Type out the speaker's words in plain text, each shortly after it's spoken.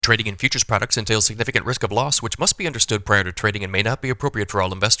Trading in futures products entails significant risk of loss, which must be understood prior to trading and may not be appropriate for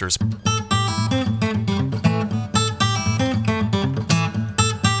all investors.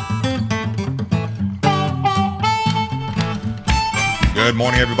 Good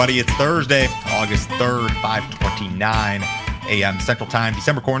morning, everybody. It's Thursday, August 3rd, 5:29 a.m. Central Time.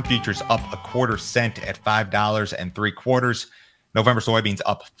 December corn futures up a quarter cent at $5.75. November soybeans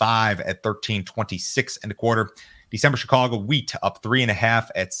up 5 at $13.26 1/4. December Chicago wheat up 3.5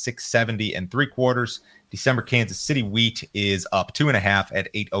 at $6.70 3/4. December Kansas City wheat is up 2.5 at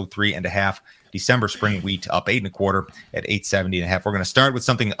 $8.03 1/2. December spring wheat up 8 1/4 at $8.70 1/2. We're going to start with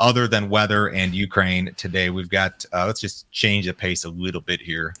something other than weather and Ukraine today. We've got, let's just change the pace a little bit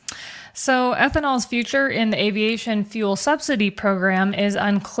here. So ethanol's future in the aviation fuel subsidy program is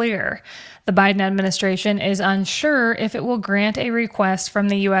unclear. The Biden administration is unsure if it will grant a request from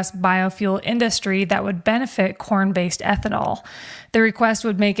the U.S. biofuel industry that would benefit corn-based ethanol. The request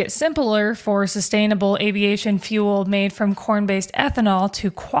would make it simpler for sustainable aviation fuel made from corn-based ethanol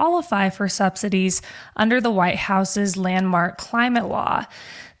to qualify for subsidies under the White House's landmark climate law.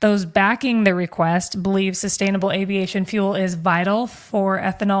 Those backing the request believe sustainable aviation fuel is vital for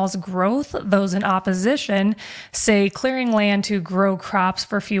ethanol's growth. Those in opposition say clearing land to grow crops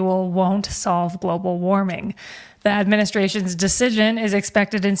for fuel won't solve global warming. The administration's decision is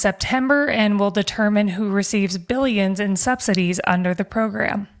expected in September and will determine who receives billions in subsidies under the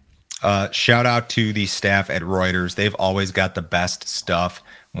program. Shout out to the staff at Reuters. They've always got the best stuff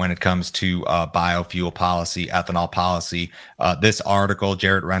when it comes to biofuel policy, ethanol policy. This article,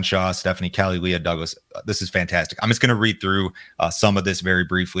 Jarrett Renshaw, Stephanie Kelly, Leah Douglas, this is fantastic. I'm just going to read through some of this very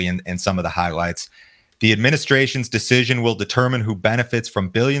briefly and some of the highlights. The administration's decision will determine who benefits from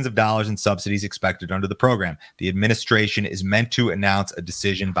billions of dollars in subsidies expected under the program. The administration is meant to announce a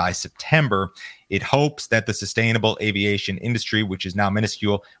decision by September. It hopes that the sustainable aviation industry, which is now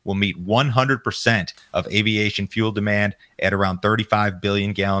minuscule, will meet 100% of aviation fuel demand at around 35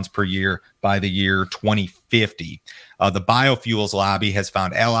 billion gallons per year by the year 2050. The biofuels lobby has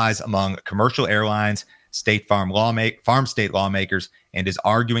found allies among commercial airlines, farm state lawmakers, and is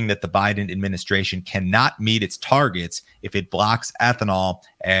arguing that the Biden administration cannot meet its targets if it blocks ethanol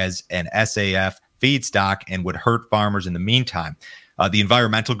as an SAF feedstock and would hurt farmers in the meantime. The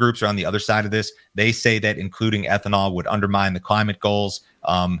environmental groups are on the other side of this. They say that including ethanol would undermine the climate goals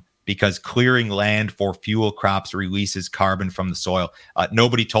because clearing land for fuel crops releases carbon from the soil.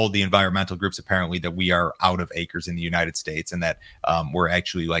 Nobody told the environmental groups apparently that we are out of acres in the United States and that we're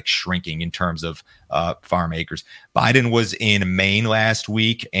actually like shrinking in terms of farm acres. Biden was in Maine last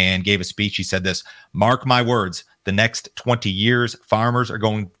week and gave a speech. He said this: "Mark my words, the next 20 years, farmers are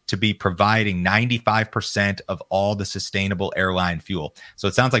going to be providing 95% of all the sustainable airline fuel." So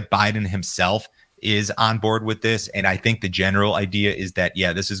it sounds like Biden himself is on board with this. And I think the general idea is that,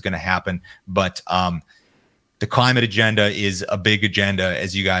 yeah, this is going to happen. But the climate agenda is a big agenda.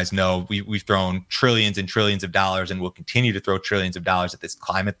 As you guys know, we've thrown trillions and trillions of dollars and will continue to throw trillions of dollars at this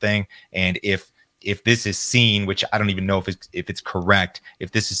climate thing. And if this is seen, which I don't even know if it's correct,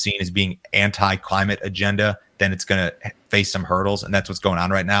 if this is seen as being anti-climate agenda, then it's going to face some hurdles, and that's what's going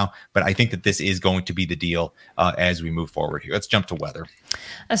on right now. But I think that this is going to be the deal as we move forward here. Let's jump to weather.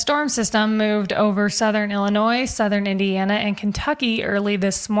 A storm system moved over southern Illinois, southern Indiana, and Kentucky early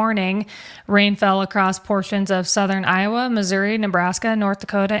this morning. Rain fell across portions of southern Iowa, Missouri, Nebraska, North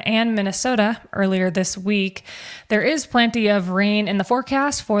Dakota, and Minnesota earlier this week. There is plenty of rain in the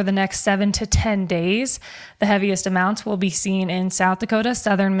forecast for the next 7 to 10 days. The heaviest amounts will be seen in South Dakota,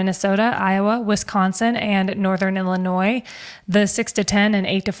 southern Minnesota, Iowa, Wisconsin, and northern Illinois. The 6 to 10 and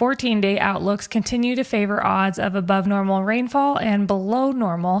 8 to 14 day outlooks continue to favor odds of above normal rainfall and below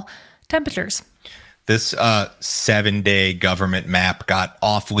normal temperatures. This 7-day government map got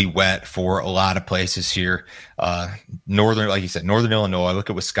awfully wet for a lot of places here. Northern, like you said, northern Illinois, look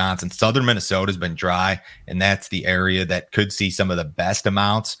at Wisconsin. Southern Minnesota has been dry, and that's the area that could see some of the best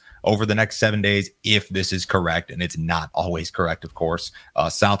amounts over the next 7 days, if this is correct, and it's not always correct, of course.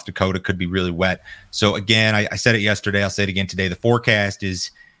 South Dakota could be really wet. So again, I said it yesterday, I'll say it again today. The forecast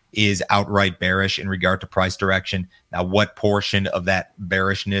is outright bearish in regard to price direction. Now, what portion of that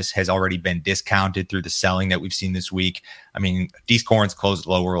bearishness has already been discounted through the selling that we've seen this week? I mean, these corns closed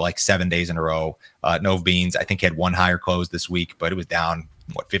lower like 7 days in a row. Nove beans, I think, had one higher close this week, but it was down,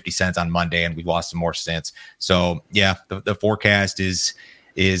 50 cents on Monday, and we've lost some more since. So yeah, the forecast is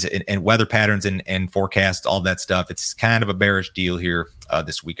and weather patterns and forecasts, all that stuff. It's kind of a bearish deal here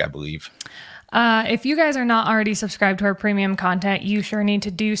this week, I believe. If you guys are not already subscribed to our premium content, you sure need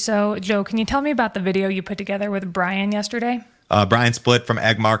to do so. Joe, can you tell me about the video you put together with Brian yesterday? Brian Split from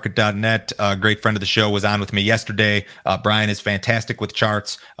agmarket.net, a great friend of the show, was on with me yesterday. Brian is fantastic with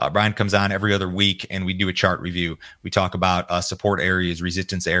charts. Brian comes on every other week, and we do a chart review. We talk about support areas,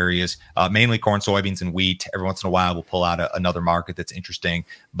 resistance areas, mainly corn, soybeans, and wheat. Every once in a while, we'll pull out another market that's interesting,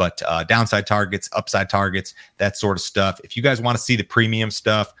 but downside targets, upside targets, that sort of stuff. If you guys want to see the premium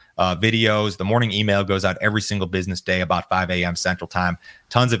stuff, videos, the morning email goes out every single business day about 5 a.m. Central Time.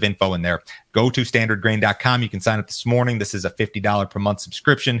 Tons of info in there. Go to standardgrain.com. You can sign up this morning. This is a $50 per month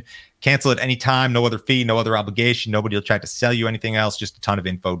subscription. Cancel at any time. No other fee, no other obligation. Nobody will try to sell you anything else. Just a ton of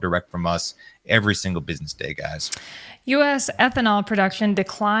info direct from us every single business day, guys. U.S. ethanol production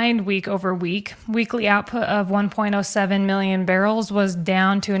declined week over week. Weekly output of 1.07 million barrels was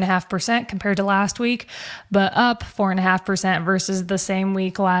down 2.5% compared to last week, but up 4.5% versus the same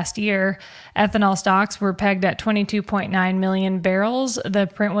week last year. Ethanol stocks were pegged at 22.9 million barrels. The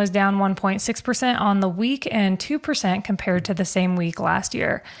print was down 1.6% on the week and 2% compared to the same week last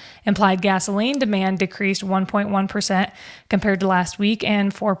year. Implied gasoline demand decreased 1.1% compared to last week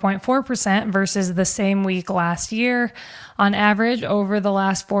and 4.4% versus the same week last year. On average, over the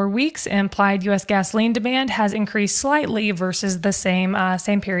last 4 weeks, implied U.S. gasoline demand has increased slightly versus the same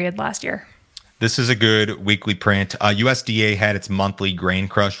period last year. This is a good weekly print. USDA had its monthly grain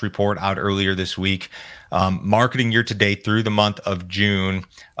crush report out earlier this week. Marketing year to date through the month of June,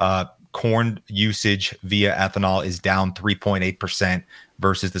 corn usage via ethanol is down 3.8%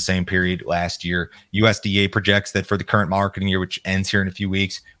 versus the same period last year. USDA projects that for the current marketing year, which ends here in a few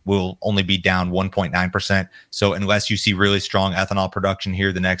weeks, will only be down 1.9%. So unless you see really strong ethanol production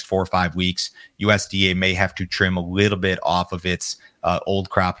here the next 4 or 5 weeks, USDA may have to trim a little bit off of its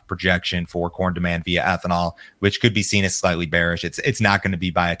old crop projection for corn demand via ethanol, which could be seen as slightly bearish. It's not going to be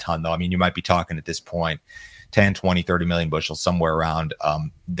by a ton, though. I mean, you might be talking at this point 10, 20, 30 million bushels, somewhere around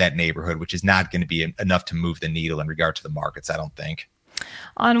that neighborhood, which is not going to be enough to move the needle in regard to the markets, I don't think.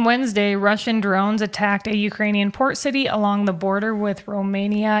 On Wednesday, Russian drones attacked a Ukrainian port city along the border with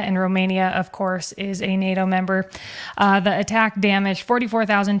Romania, and Romania, of course, is a NATO member. The attack damaged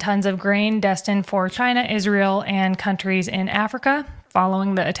 44,000 tons of grain destined for China, Israel, and countries in Africa.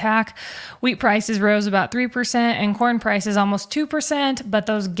 Following the attack, wheat prices rose about 3% and corn prices almost 2%, but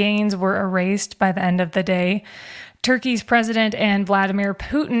those gains were erased by the end of the day. Turkey's president and Vladimir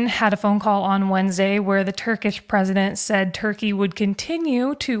Putin had a phone call on Wednesday where the Turkish president said Turkey would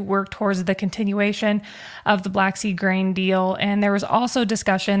continue to work towards the continuation of the Black Sea grain deal. And there was also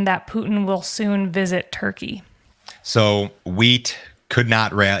discussion that Putin will soon visit Turkey. So wheat could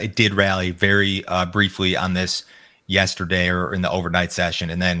not rally. It did rally very briefly on this yesterday or in the overnight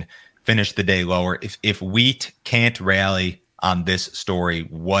session and then finished the day lower. If wheat can't rally on this story,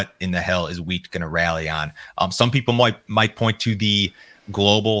 what in the hell is wheat going to rally on? Some people might point to the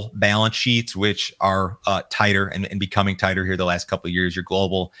global balance sheets, which are tighter and becoming tighter here the last couple of years. Your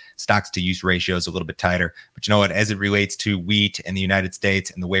global stocks to use ratio is a little bit tighter. But you know what? As it relates to wheat in the United States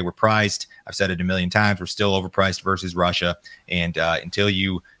and the way we're priced, I've said it a million times, we're still overpriced versus Russia. And until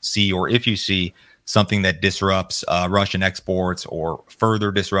you see, or if you see, something that disrupts Russian exports or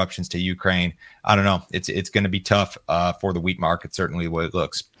further disruptions to Ukraine, I don't know. It's going to be tough for the wheat market, certainly the way it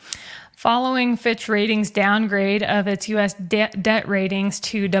looks. Following Fitch Ratings' downgrade of its U.S. debt ratings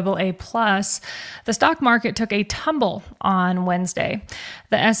to AA+, the stock market took a tumble on Wednesday.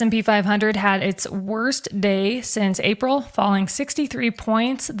 The S&P 500 had its worst day since April, falling 63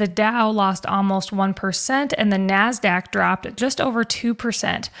 points. The Dow lost almost 1%, and the NASDAQ dropped just over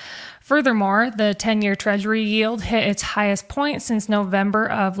 2%. Furthermore, the 10-year Treasury yield hit its highest point since November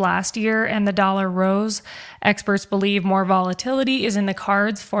of last year, and the dollar rose. Experts believe more volatility is in the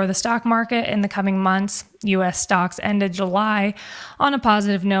cards for the stock market in the coming months. U.S. stocks ended July on a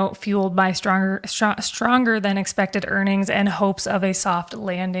positive note, fueled by stronger than expected earnings and hopes of a soft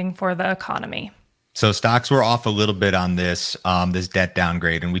landing for the economy. So stocks were off a little bit on this debt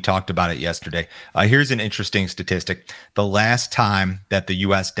downgrade, and we talked about it yesterday. Here's an interesting statistic. The last time that the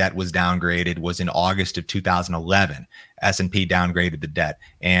U.S. debt was downgraded was in August of 2011. S&P downgraded the debt,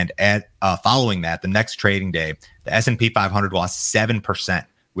 and following that, the next trading day, the S&P 500 lost 7%,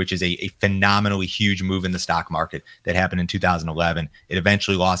 which is a phenomenally huge move in the stock market that happened in 2011. It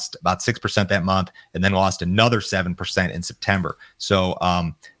eventually lost about 6% that month, and then lost another 7% in September. So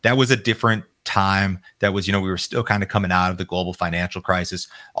that was a different time. That was, we were still kind of coming out of the global financial crisis,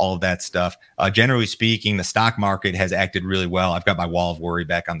 all of that stuff. Generally speaking, the stock market has acted really well. I've got my wall of worry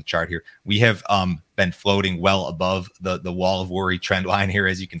back on the chart here. We have been floating well above the wall of worry trend line here,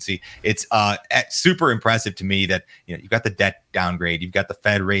 as you can see. It's super impressive to me that you've got the debt downgrade, you've got the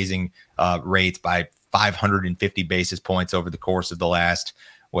Fed raising rates by 550 basis points over the course of the last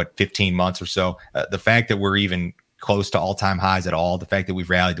 15 months or so. The fact that we're even close to all-time highs at all. The fact that we've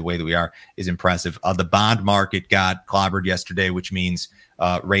rallied the way that we are is impressive. The bond market got clobbered yesterday, which means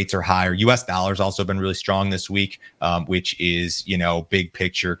rates are higher. U.S. dollars also been really strong this week, which is, big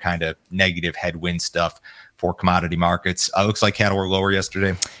picture kind of negative headwind stuff for commodity markets. Looks like cattle were lower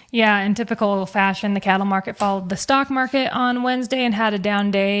yesterday. Yeah, in typical fashion, the cattle market followed the stock market on Wednesday and had a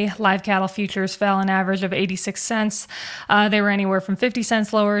down day. Live cattle futures fell an average of 86 cents. They were anywhere from 50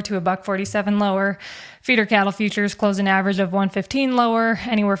 cents lower to $1.47 lower. Feeder cattle futures closed an average of 115 lower,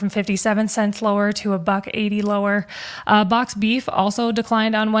 anywhere from 57 cents lower to $1.80 lower. Box beef also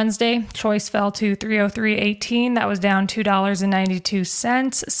declined on Wednesday. Choice fell to 303.18. That was down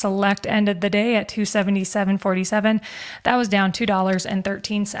 $2.92. Select ended the day at 277.47. That was down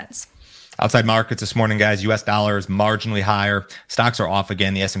 $2.13. Outside markets this morning, guys, U.S. dollar is marginally higher. Stocks are off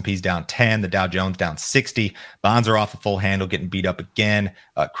again. The S&P's down 10. The Dow Jones down 60. Bonds are off a full handle, getting beat up again.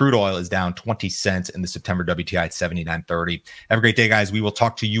 Crude oil is down 20 cents in the September WTI at 79.30. Have a great day, guys. We will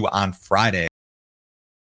talk to you on Friday.